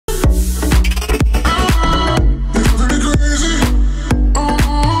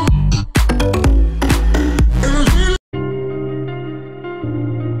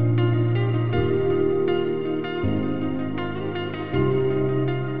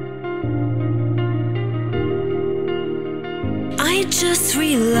just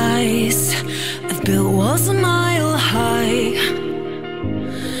realized I've built walls a mile high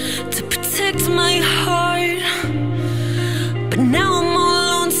to protect my heart, but now I'm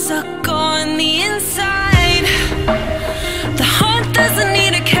all alone, stuck on the inside. The heart doesn't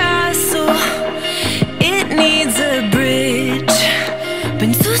need a castle, it needs a bridge.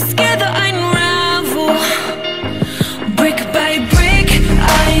 Been too scared that I unravel. Brick by brick,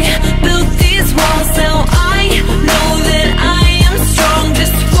 I built these walls. Now I know that I am strong.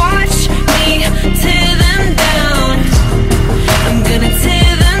 Just watch me tear them down. I'm gonna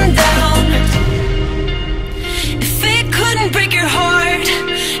tear them down. If it couldn't break your heart,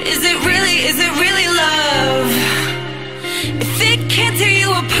 is it really love? If it can't tear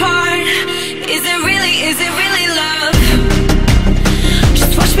you apart, is it really love?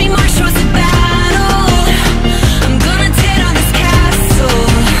 Just watch me march towards the battle. I'm gonna tear down this castle.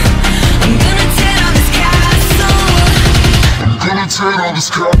 I'm gonna tear down this castle. I'm gonna tear down this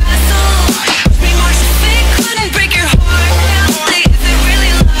castle. Watch me march. If it couldn't break your heart, is it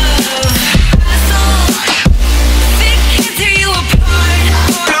really love? If it can't tear you apart,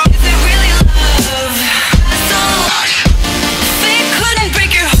 is it really love? If it couldn't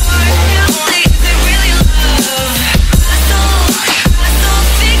break your heart, is it really love?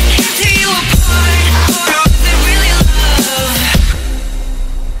 If it can't tear you apart, is it really love?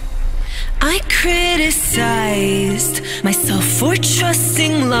 I criticized myself for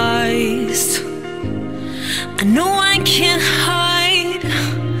trusting lies. I know I can't hide,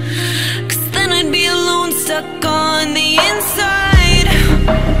 'cause then I'd be alone, stuck on the inside.